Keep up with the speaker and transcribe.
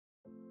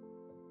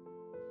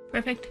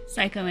Perfect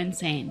Psycho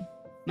Insane.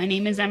 My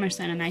name is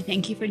Emerson, and I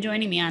thank you for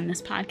joining me on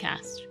this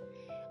podcast.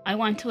 I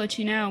want to let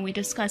you know we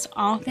discuss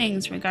all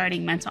things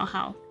regarding mental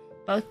health,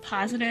 both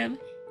positive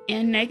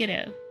and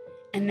negative,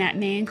 and that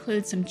may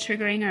include some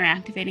triggering or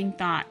activating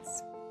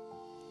thoughts.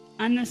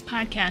 On this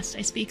podcast,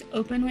 I speak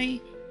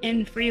openly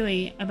and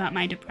freely about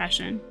my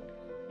depression,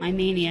 my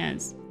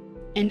manias,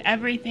 and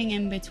everything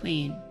in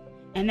between,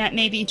 and that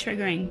may be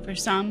triggering for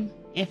some,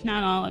 if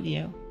not all of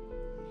you.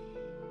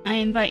 I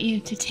invite you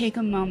to take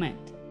a moment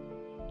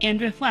and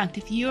reflect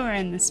if you are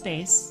in the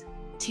space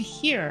to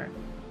hear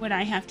what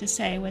I have to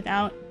say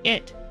without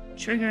it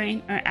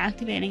triggering or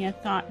activating a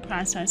thought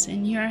process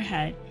in your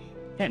head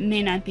that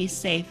may not be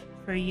safe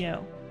for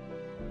you.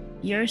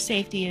 Your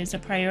safety is a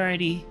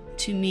priority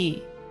to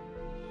me.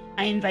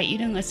 I invite you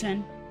to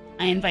listen.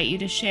 I invite you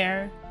to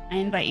share. I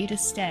invite you to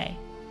stay.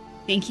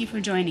 Thank you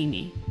for joining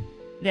me.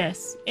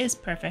 This is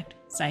Perfect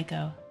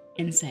Psycho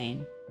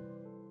Insane.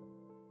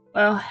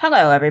 Well,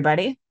 hello,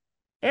 everybody.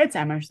 It's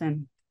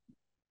Emerson.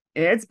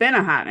 It's been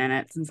a hot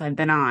minute since I've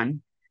been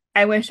on.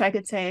 I wish I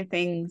could say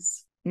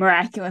things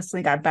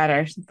miraculously got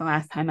better since the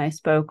last time I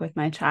spoke with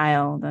my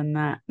child, and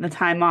that the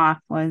time off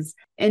was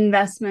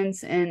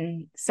investments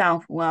in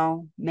self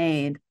well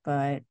made,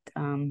 but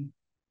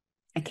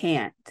I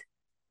can't.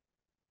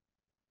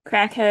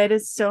 Crackhead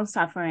is still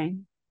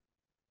suffering.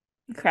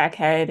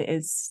 Crackhead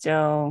is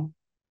still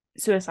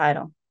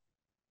suicidal,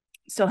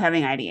 still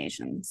having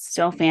ideations,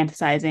 still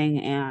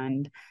fantasizing,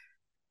 and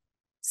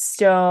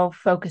still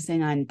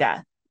focusing on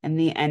death and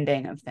the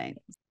ending of things.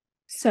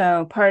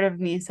 So part of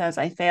me says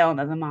I failed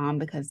as a mom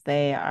because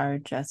they are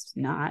just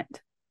not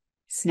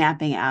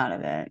snapping out of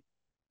it.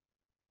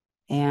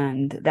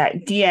 And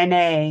that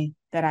DNA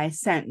that I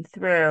sent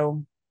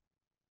through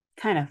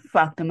kind of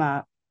fucked them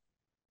up.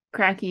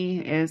 Cracky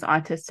is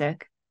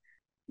autistic,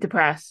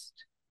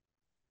 depressed,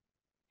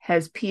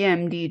 has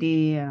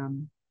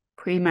PMDD,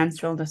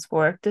 premenstrual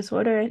dysphoric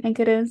disorder, I think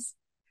it is.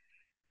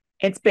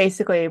 It's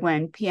basically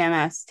when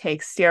PMS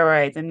takes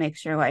steroids and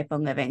makes your life a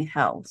living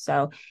hell.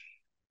 So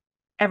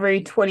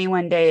every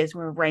 21 days,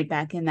 we're right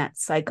back in that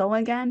cycle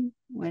again,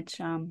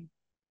 which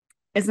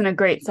isn't a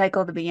great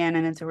cycle to be in,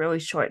 and it's a really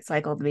short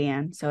cycle to be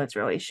in, so it's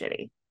really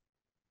shitty.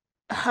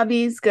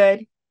 Hubby's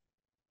good.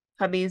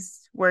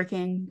 Hubby's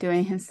working,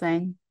 doing his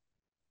thing.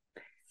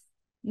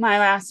 My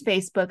last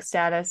Facebook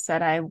status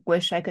said I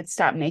wish I could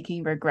stop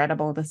making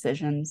regrettable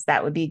decisions.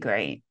 That would be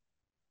great.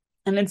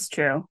 And it's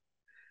true.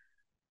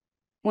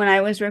 When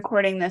I was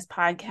recording this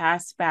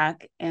podcast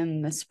back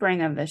in the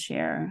spring of this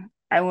year,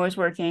 I was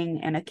working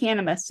in a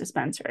cannabis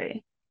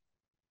dispensary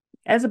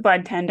as a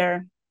bud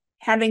tender,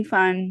 having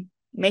fun,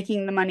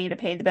 making the money to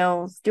pay the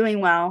bills,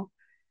 doing well.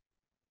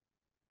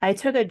 I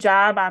took a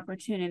job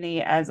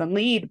opportunity as a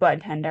lead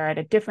bud tender at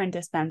a different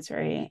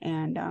dispensary,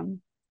 and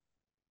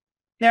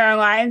there are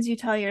lies you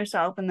tell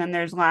yourself, and then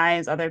there's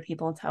lies other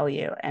people tell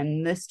you,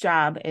 and this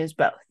job is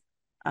both.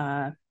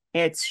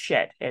 It's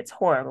shit. It's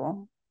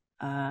horrible.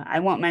 I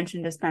won't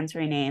mention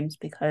dispensary names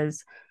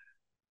because,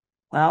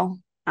 well,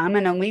 I'm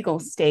in a legal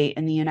state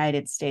in the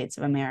United States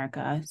of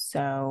America,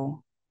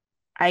 so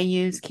I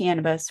use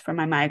cannabis for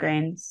my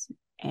migraines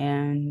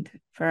and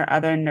for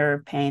other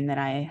nerve pain that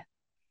I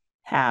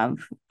have,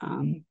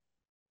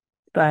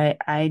 but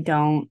I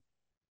don't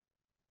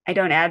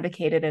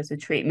advocate it as a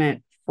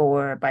treatment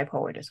for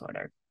bipolar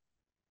disorder,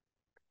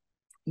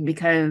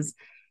 because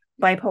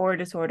bipolar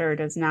disorder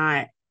does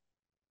not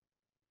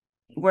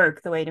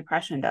work the way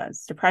depression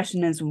does.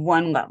 Depression is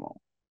one level.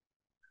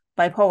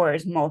 Bipolar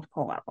is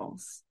multiple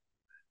levels.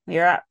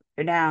 You're up,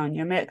 you're down,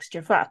 you're mixed,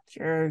 you're fucked,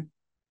 you're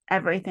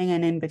everything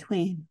and in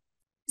between.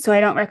 So I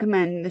don't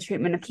recommend the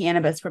treatment of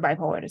cannabis for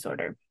bipolar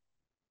disorder.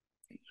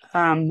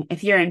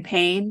 If you're in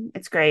pain,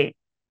 it's great.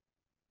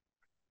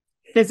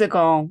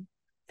 Physical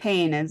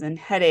pain, as in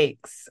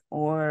headaches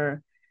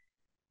or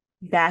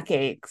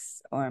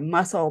backaches or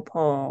muscle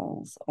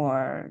pulls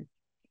or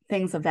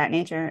things of that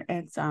nature.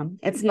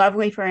 It's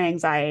lovely for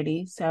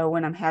anxiety. So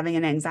when I'm having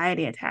an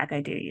anxiety attack,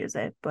 I do use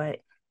it, but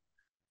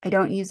I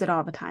don't use it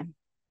all the time.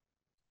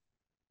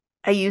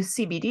 I use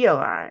CBD a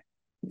lot,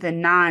 the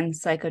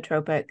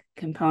non-psychotropic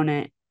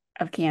component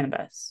of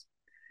cannabis.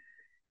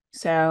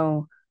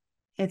 So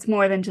it's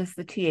more than just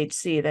the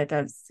THC that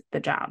does the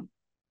job.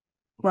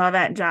 Well,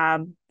 that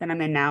job that I'm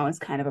in now is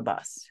kind of a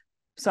bust.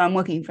 So I'm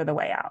looking for the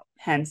way out.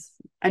 Hence,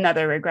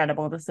 another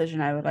regrettable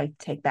decision I would like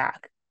to take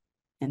back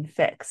and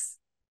fix.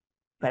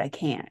 But I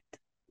can't.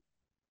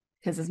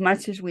 Because as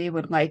much as we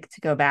would like to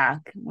go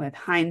back with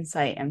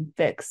hindsight and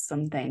fix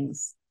some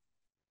things,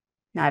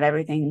 not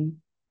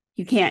everything,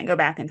 you can't go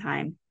back in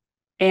time.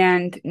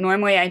 And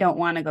normally I don't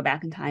want to go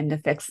back in time to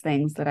fix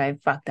things that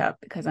I've fucked up,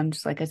 because I'm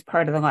just like, it's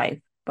part of the life.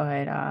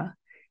 But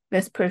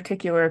this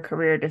particular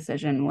career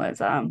decision was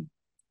a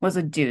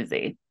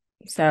doozy.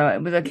 So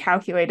it was a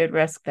calculated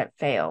risk that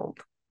failed.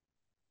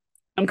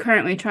 I'm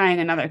currently trying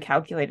another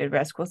calculated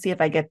risk. We'll see if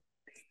I get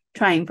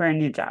trying for a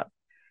new job.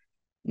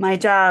 My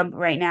job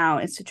right now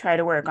is to try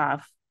to work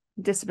off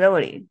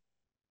disability,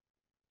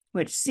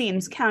 which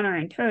seems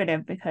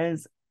counterintuitive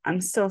because I'm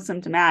still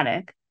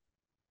symptomatic.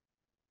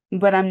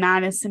 but I'm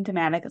not as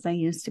symptomatic as I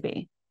used to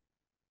be.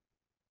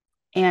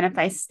 And if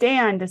I stay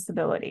on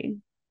disability,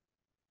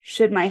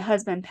 should my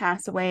husband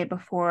pass away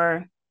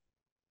before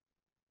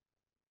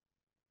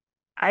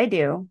I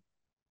do,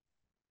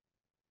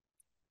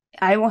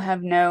 I will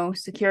have no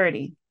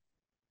security.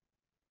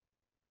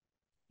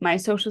 My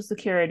Social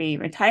Security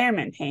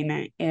retirement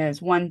payment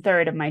is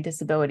 1/3 of my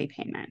disability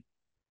payment.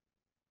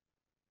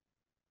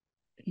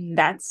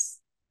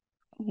 That's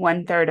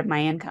 1/3 of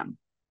my income.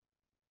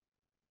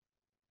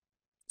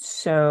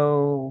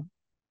 So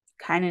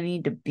kind of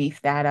need to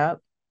beef that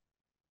up.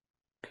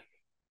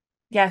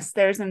 Yes,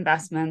 there's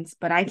investments,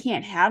 but I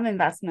can't have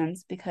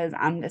investments because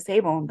I'm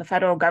disabled. The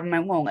federal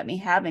government won't let me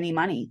have any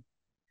money.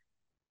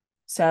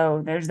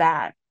 So there's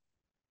that.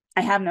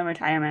 I have no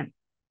retirement.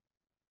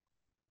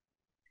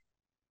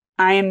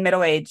 I am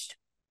middle-aged,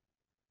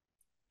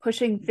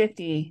 pushing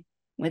 50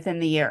 within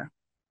the year.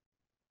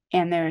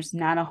 And there's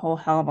not a whole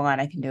hell of a lot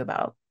I can do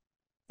about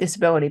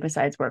disability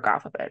besides work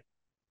off of it.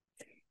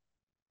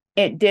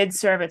 It did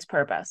serve its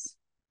purpose.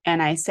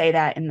 And I say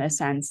that in the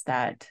sense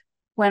that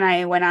when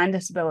I went on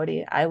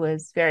disability, I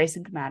was very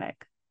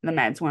symptomatic. The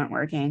meds weren't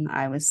working.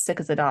 I was sick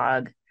as a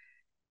dog.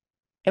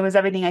 It was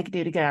everything I could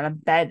do to get out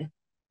of bed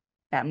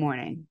that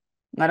morning,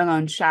 let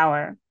alone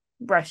shower,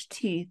 brush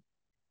teeth,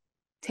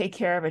 take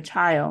care of a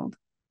child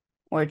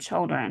or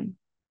children,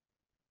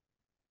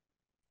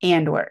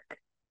 and work.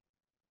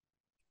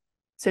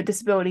 So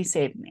disability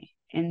saved me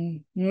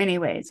in many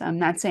ways. I'm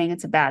not saying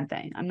it's a bad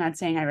thing. I'm not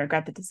saying I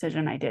regret the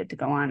decision I did to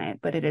go on it,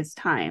 but it is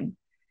time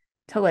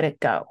to let it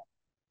go,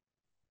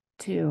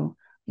 to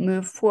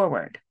move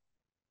forward,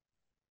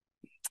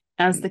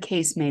 as the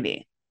case may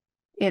be.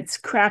 It's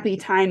crappy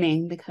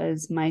timing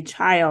because my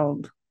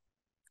child,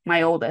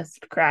 my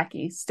oldest,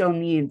 Cracky, still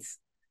needs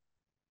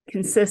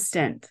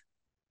consistent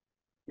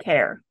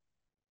care.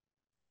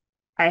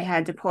 I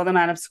had to pull them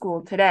out of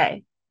school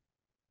today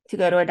to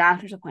go to a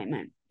doctor's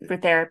appointment for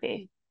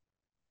therapy.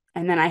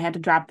 And then I had to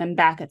drop them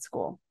back at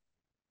school.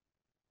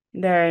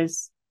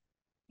 There's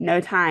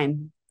no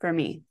time for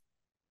me.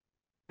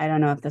 I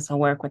don't know if this will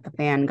work with the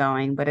fan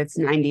going, but it's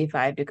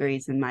 95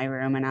 degrees in my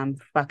room and I'm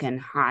fucking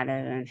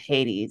hotter than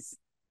Hades.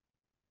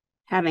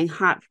 Having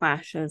hot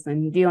flashes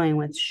and dealing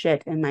with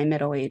shit in my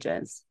middle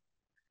ages.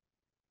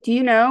 Do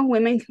you know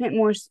women commit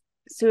more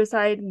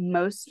suicide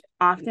most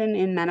often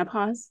in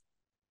menopause?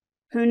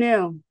 Who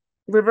knew?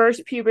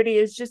 Reverse puberty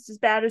is just as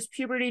bad as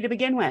puberty to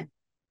begin with.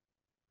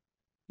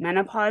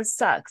 Menopause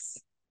sucks.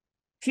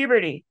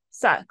 Puberty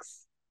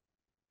sucks.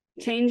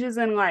 Changes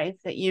in life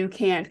that you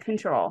can't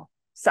control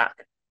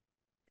suck.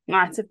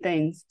 Lots of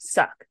things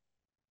suck.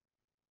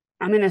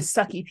 I'm in a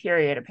sucky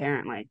period,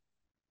 apparently.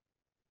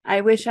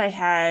 I wish I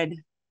had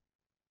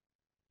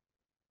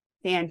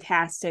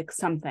fantastic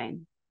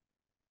something,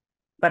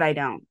 but I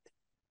don't.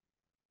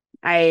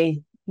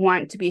 I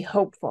want to be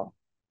hopeful.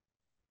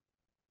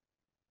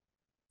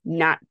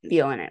 Not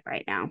feeling it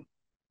right now.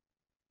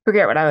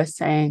 Forget what I was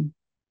saying.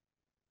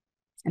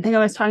 I think I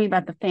was talking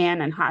about the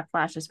fan and hot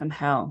flashes from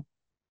hell.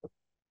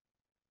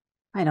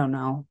 I don't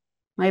know.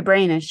 My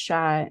brain is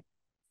shot.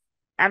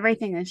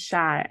 Everything is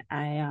shot.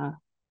 I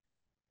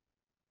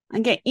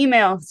get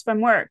emails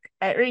from work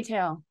at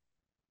retail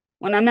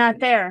when I'm not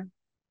there.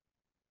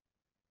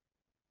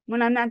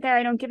 When I'm not there,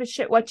 I don't give a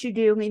shit what you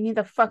do. Leave me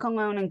the fuck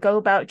alone and go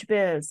about your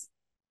biz.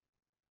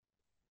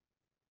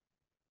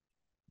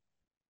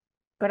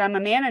 But I'm a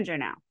manager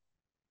now.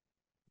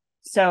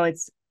 So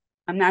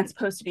I'm not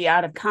supposed to be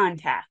out of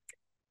contact.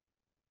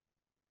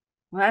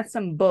 Well, that's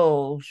some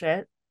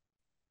bullshit.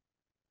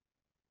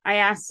 I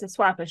asked to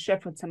swap a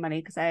shift with somebody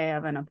because I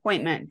have an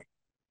appointment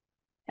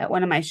at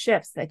one of my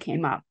shifts that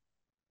came up.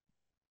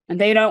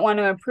 And they don't want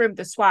to approve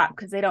the swap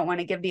because they don't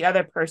want to give the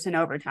other person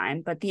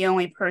overtime. But the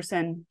only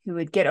person who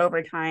would get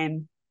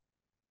overtime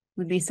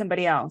would be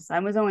somebody else. I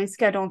was only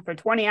scheduled for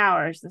 20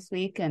 hours this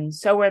week, and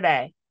so were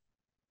they.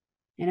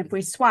 And if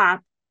we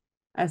swap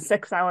a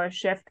 6-hour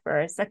shift for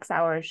a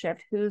 6-hour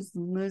shift, who's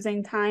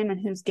losing time and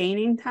who's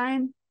gaining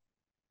time?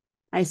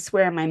 I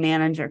swear my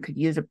manager could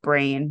use a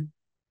brain.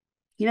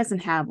 He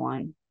doesn't have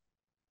one.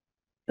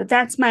 But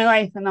that's my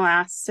life in the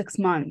last 6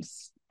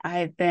 months.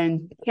 I've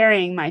been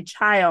carrying my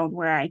child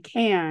where I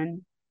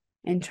can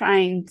and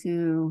trying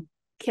to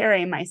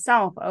carry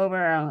myself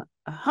over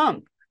a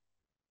hump.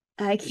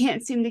 I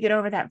can't seem to get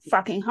over that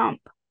fucking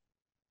hump.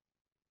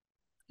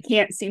 I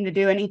can't seem to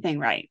do anything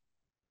right.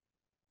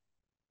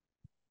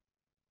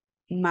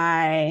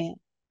 My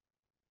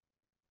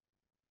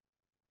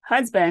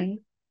husband,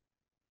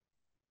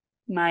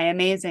 my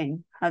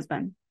amazing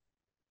husband,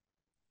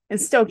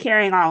 is still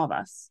carrying all of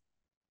us.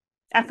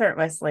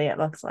 Effortlessly, it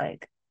looks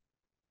like.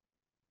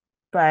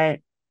 But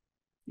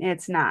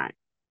it's not.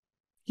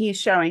 He's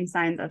showing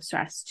signs of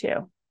stress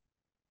too.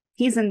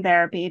 He's in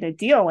therapy to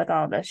deal with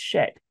all this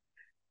shit.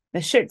 The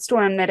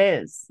shitstorm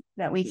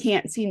that we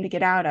can't seem to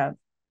get out of.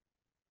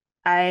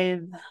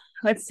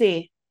 Let's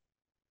see,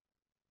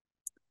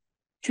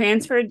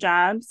 transferred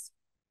jobs,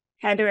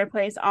 had to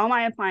replace all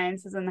my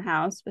appliances in the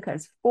house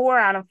because 4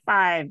 out of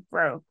 5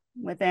 broke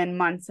within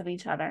months of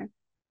each other.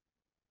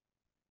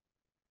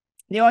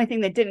 The only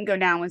thing that didn't go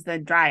down was the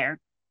dryer,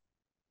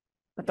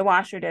 but the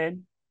washer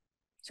did.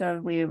 So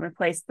we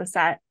replaced the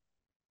set.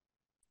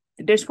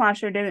 The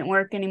dishwasher didn't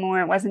work anymore.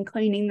 It wasn't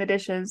cleaning the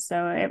dishes,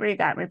 so it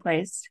got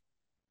replaced.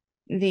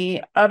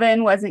 The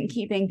oven wasn't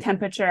keeping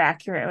temperature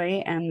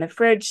accurately, and the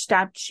fridge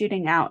stopped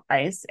shooting out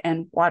ice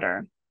and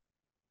water.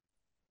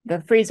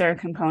 The freezer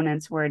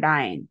components were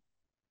dying.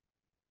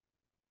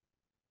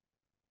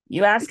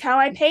 You ask how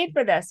I paid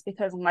for this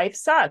because life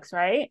sucks,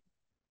 right?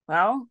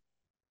 Well,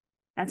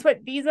 that's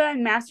what Visa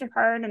and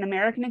MasterCard and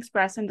American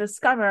Express and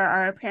Discover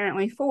are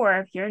apparently for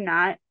if you're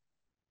not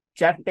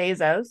Jeff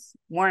Bezos,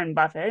 Warren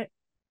Buffett,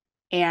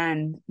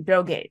 and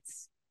Bill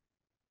Gates.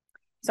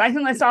 So I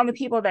can list all the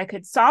people that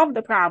could solve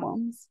the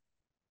problems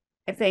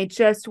if they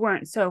just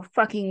weren't so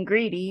fucking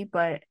greedy.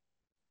 But,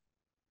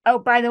 oh,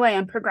 by the way,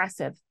 I'm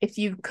progressive. If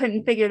you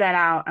couldn't figure that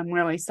out, I'm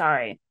really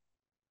sorry.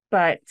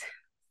 But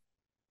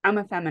I'm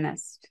a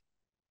feminist.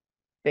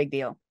 Big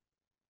deal.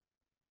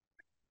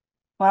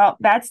 Well,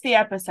 that's the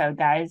episode,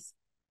 guys.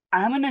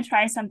 I'm going to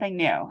try something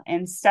new.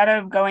 Instead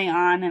of going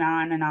on and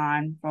on and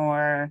on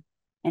for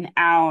an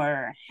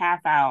hour,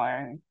 half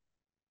hour,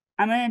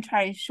 I'm going to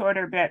try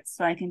shorter bits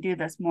so I can do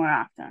this more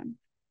often.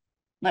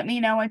 Let me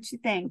know what you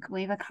think.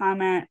 Leave a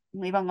comment,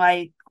 leave a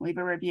like, leave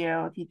a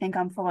review. If you think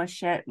I'm full of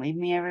shit, leave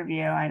me a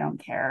review. I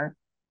don't care.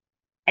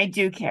 I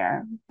do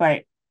care,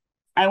 but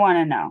I want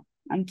to know.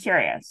 I'm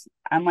curious.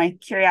 I'm like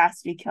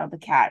curiosity killed the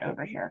cat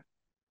over here.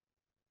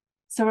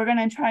 So we're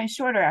going to try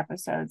shorter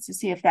episodes to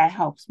see if that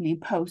helps me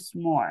post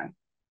more.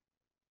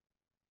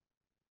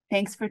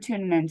 Thanks for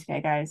tuning in today,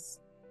 guys.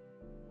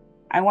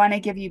 I want to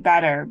give you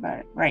better,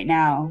 but right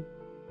now,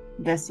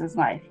 this is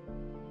life.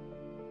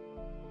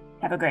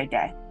 Have a great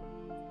day.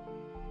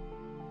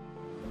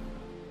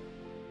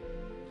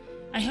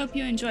 I hope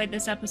you enjoyed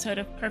this episode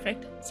of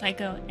Perfect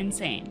Psycho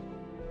Insane.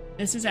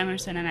 This is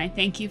Emerson, and I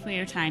thank you for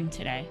your time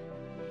today.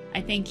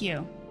 I thank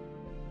you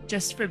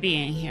just for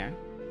being here.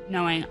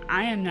 Knowing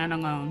I am not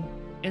alone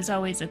is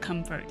always a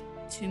comfort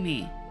to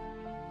me.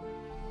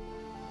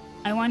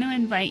 I want to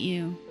invite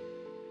you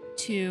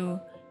to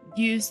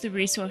use the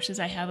resources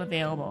I have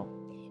available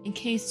in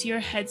case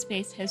your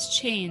headspace has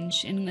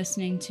changed in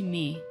listening to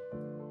me.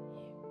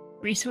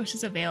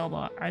 Resources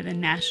available are the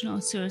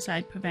National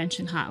Suicide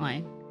Prevention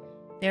Hotline.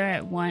 They're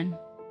at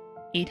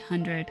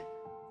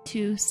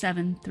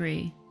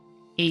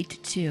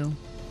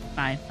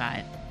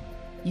 1-800-273-8255.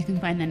 You can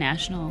find the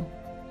National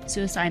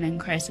Suicide and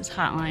Crisis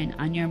Hotline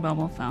on your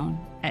mobile phone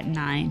at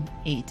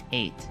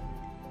 988.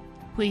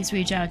 Please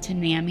reach out to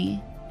NAMI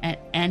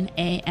at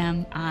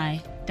nami.org.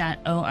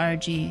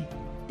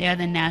 They are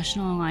the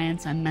National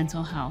Alliance on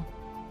Mental Health,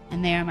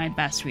 and they are my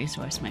best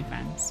resource, my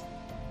friends.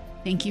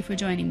 Thank you for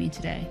joining me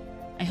today.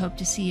 I hope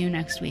to see you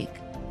next week.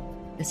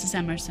 This is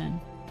Emerson.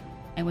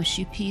 I wish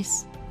you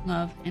peace,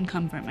 love, and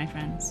comfort, my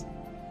friends.